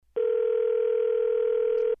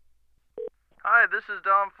Hi, this is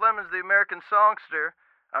Don Flemings, the American Songster.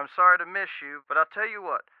 I'm sorry to miss you, but I'll tell you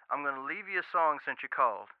what, I'm going to leave you a song since you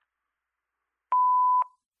called.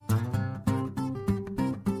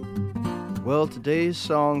 Well, today's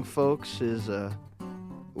song, folks, is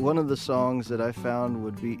one of the songs that I found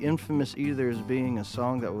would be infamous either as being a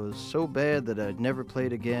song that was so bad that I'd never play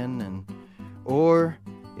it again, or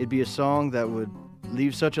it'd be a song that would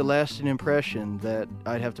leave such a lasting impression that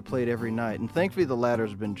I'd have to play it every night. And thankfully the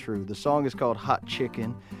latter's been true. The song is called Hot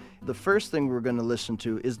Chicken. The first thing we're going to listen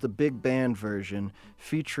to is the big band version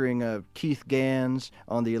featuring Keith Gans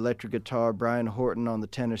on the electric guitar, Brian Horton on the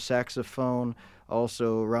tenor saxophone,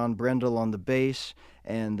 also Ron Brendel on the bass,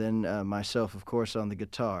 and then myself, of course, on the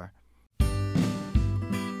guitar.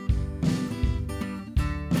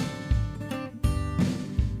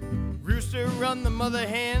 Rooster run the mother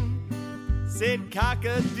hen, said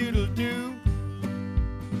cock-a-doodle-doo.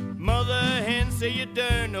 Mother hen say you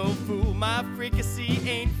darn old fool, my fricassee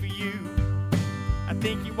ain't for you. I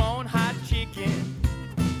think you want hot chicken,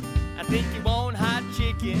 I think you want hot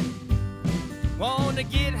chicken. Wanna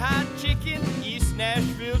get hot chicken, East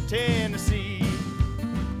Nashville, Tennessee.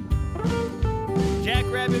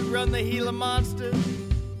 Jackrabbit run the Gila Monster,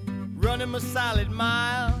 run him a solid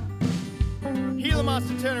mile. Gila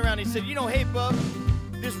Monster turned around, he said, you know, hey bub,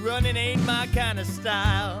 this running ain't my kind of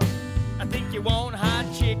style. I think you want hot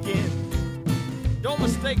chicken. Don't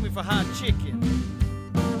mistake me for hot chicken.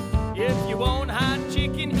 If you want hot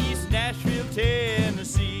chicken, East Nashville,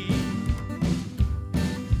 Tennessee.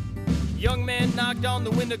 Young man knocked on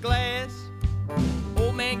the window glass.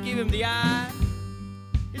 Old man gave him the eye.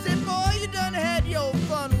 He said, boy, you done had your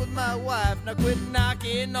fun with my wife. Now quit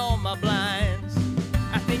knocking on my blinds.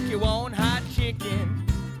 I think you want hot chicken.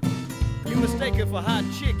 You mistake it for hot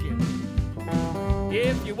chicken.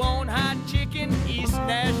 If you want hot chicken, East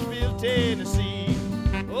Nashville, Tennessee.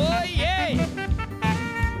 Oh, yeah!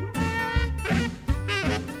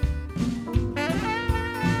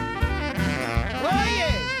 Oh,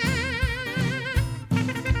 yeah!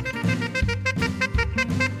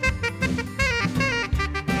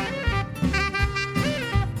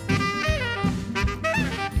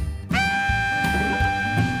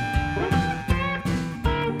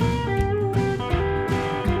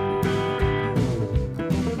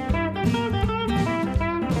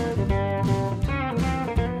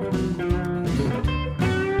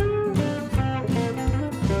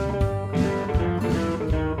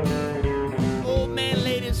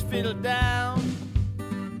 Down,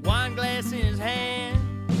 wine glass in his hand,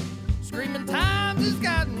 screaming times has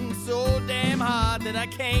gotten so damn hard that I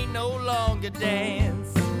can't no longer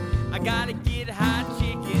dance. I gotta get hot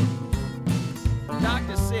chicken. The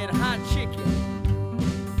doctor said hot chicken.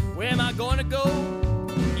 Where am I gonna go?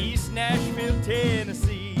 East Nashville,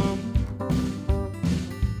 Tennessee.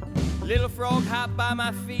 Little frog hopped by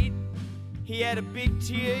my feet. He had a big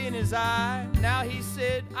tear in his eye. Now he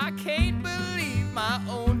said, I can't believe my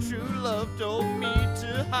own true love told me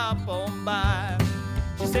to hop on by.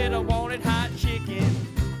 She said I wanted hot chicken.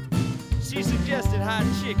 She suggested hot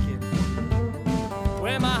chicken.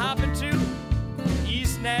 Where am I hopping to?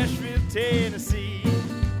 East Nashville, Tennessee.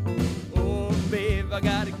 Oh, babe, I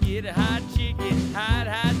gotta get a hot chicken. Hot,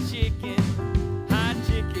 hot chicken. Hot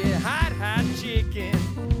chicken, hot, hot chicken.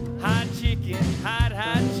 Hot chicken, hot,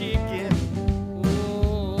 hot chicken.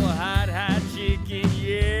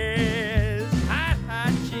 Yes, hot,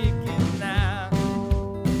 hot chicken now.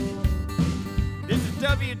 This is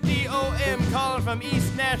WDOM calling from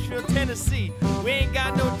East Nashville, Tennessee. We ain't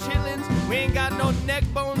got no chitlins, we ain't got no neck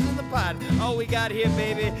bones in the pot. All we got here,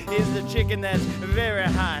 baby, is the chicken that's very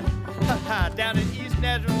hot. Ha ha, down in East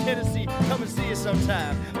Nashville, Tennessee. Come and see us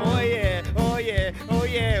sometime. Oh yeah, oh yeah, oh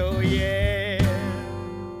yeah, oh yeah.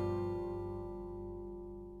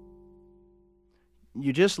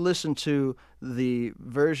 You just listened to the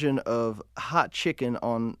version of Hot Chicken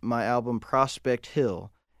on my album Prospect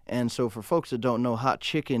Hill. And so for folks that don't know, hot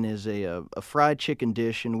chicken is a fried chicken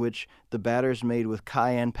dish in which the batter is made with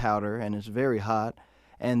cayenne powder and it's very hot.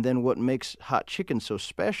 And then what makes hot chicken so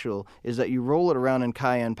special is that you roll it around in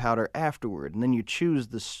cayenne powder afterward, and then you choose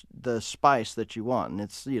the spice that you want. And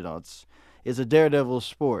it's a daredevil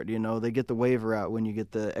sport. They get the waiver out when you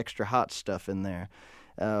get the extra hot stuff in there.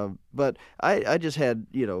 But I just had,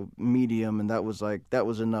 medium, and that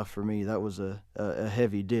was enough for me. That was a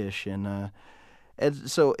heavy dish, and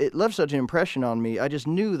so it left such an impression on me. I just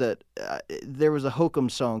knew that there was a Hokum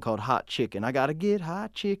song called Hot Chicken. I gotta get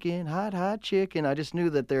hot chicken, hot, hot chicken. I just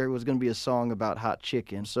knew that there was going to be a song about hot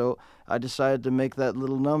chicken, so I decided to make that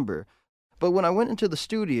little number. But when I went into the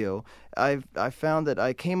studio, I found that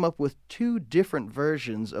I came up with two different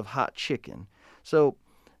versions of hot chicken. So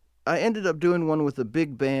I ended up doing one with a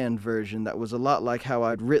big band version that was a lot like how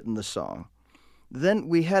I'd written the song. Then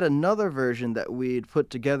we had another version that we'd put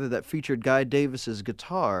together that featured Guy Davis's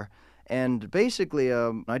guitar, and basically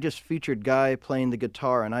I just featured Guy playing the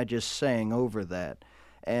guitar and I just sang over that.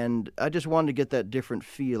 And I just wanted to get that different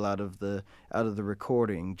feel out of the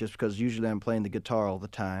recording, just because usually I'm playing the guitar all the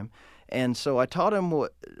time. And so I taught him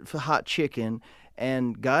Hot Chicken,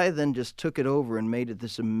 and Guy then just took it over and made it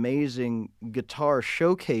this amazing guitar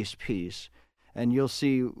showcase piece. And you'll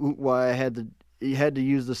see why I had to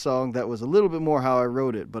use the song that was a little bit more how I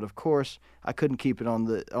wrote it, but of course I couldn't keep it on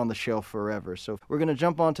the shelf forever. So we're going to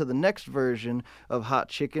jump on to the next version of Hot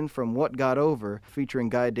Chicken from What Got Over, featuring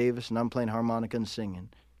Guy Davis, and I'm playing harmonica and singing.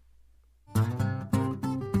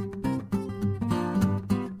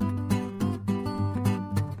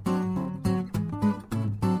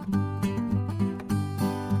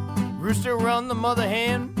 Rooster run the mother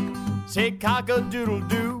hen, say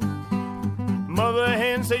cock-a-doodle-doo. Mother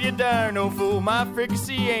hen said, you darn old fool, my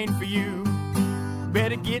fricassee ain't for you.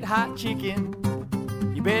 Better get hot chicken,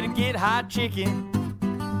 you better get hot chicken.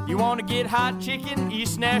 You want to get hot chicken,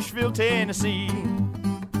 East Nashville, Tennessee.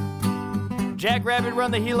 Jackrabbit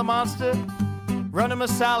run the Gila Monster, run him a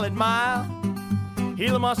solid mile.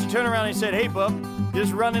 Gila Monster turned around and he said, hey pup,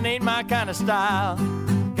 this running ain't my kind of style.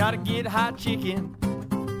 Gotta get hot chicken,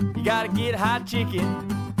 you gotta get hot chicken.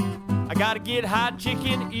 I gotta get hot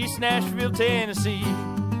chicken, East Nashville, Tennessee.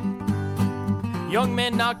 Young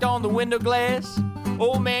man knocked on the window glass,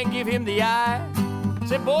 old man give him the eye.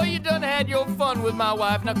 Said, boy, you done had your fun with my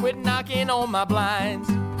wife, now quit knocking on my blinds.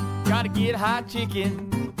 Gotta get hot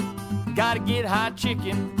chicken, gotta get hot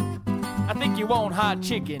chicken. I think you want hot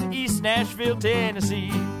chicken, East Nashville,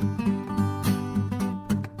 Tennessee.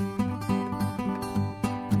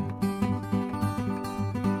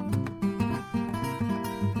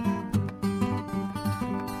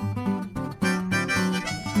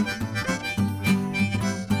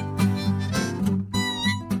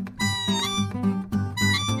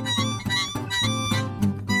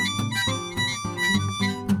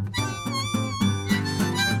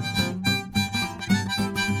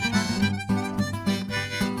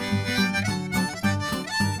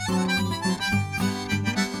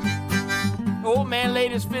 Old man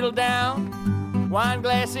laid his fiddle down, wine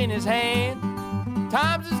glass in his hand.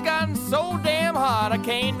 Times has gotten so damn hot I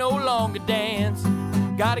can't no longer dance.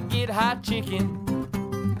 Gotta get hot chicken,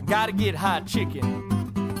 gotta get hot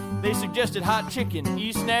chicken. They suggested hot chicken,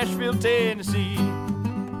 East Nashville, Tennessee.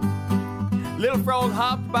 Little frog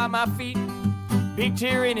hopped by my feet, big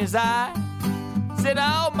tear in his eye. Said,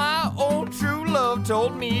 oh, my old true love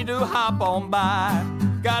told me to hop on by.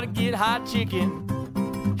 Gotta get hot chicken.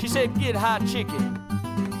 She said, get hot chicken.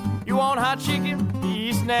 You want hot chicken?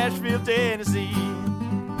 East Nashville, Tennessee.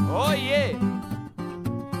 Oh, yeah.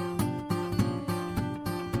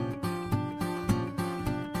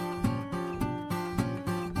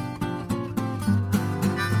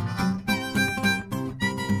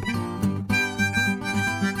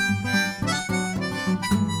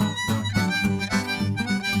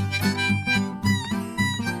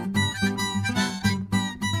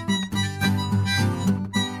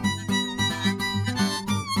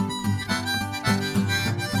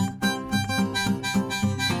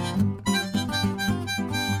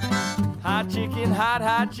 Hot chicken,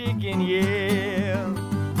 hot chicken, yeah.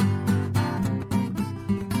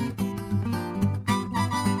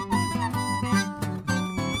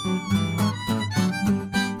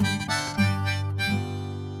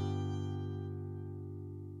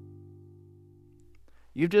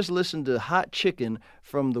 You've just listened to Hot Chicken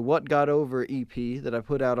from the What Got Over EP that I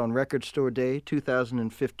put out on Record Store Day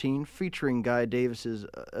 2015, featuring Guy Davis's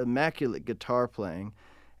immaculate guitar playing.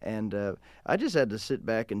 And I just had to sit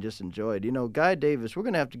back and just enjoy it. You know, Guy Davis, we're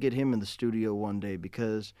going to have to get him in the studio one day,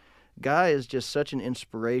 because Guy is just such an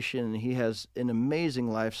inspiration, and he has an amazing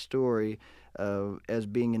life story as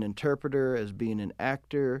being an interpreter, as being an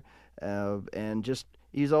actor, and just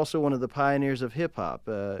he's also one of the pioneers of hip-hop,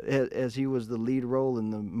 as he was the lead role in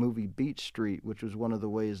the movie Beat Street, which was one of the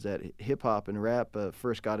ways that hip-hop and rap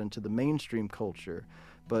first got into the mainstream culture.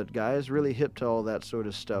 But Guy is really hip to all that sort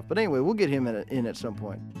of stuff. But anyway, we'll get him in at some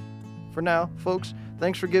point. For now, folks,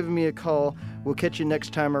 thanks for giving me a call. We'll catch you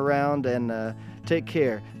next time around, and take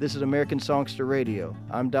care. This is American Songster Radio.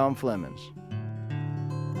 I'm Dom Flemons.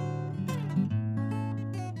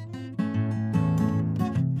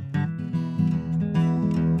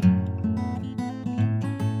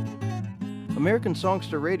 American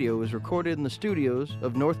Songster Radio is recorded in the studios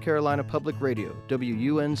of North Carolina Public Radio,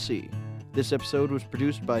 WUNC. This episode was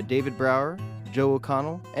produced by David Brower, Joe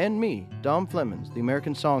O'Connell, and me, Dom Flemons, the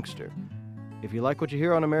American Songster. If you like what you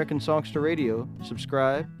hear on American Songster Radio,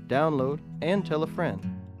 subscribe, download, and tell a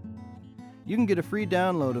friend. You can get a free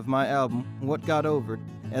download of my album, What Got Over,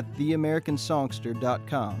 at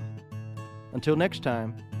theamericansongster.com. Until next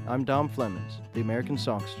time, I'm Dom Flemons, the American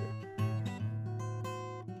Songster.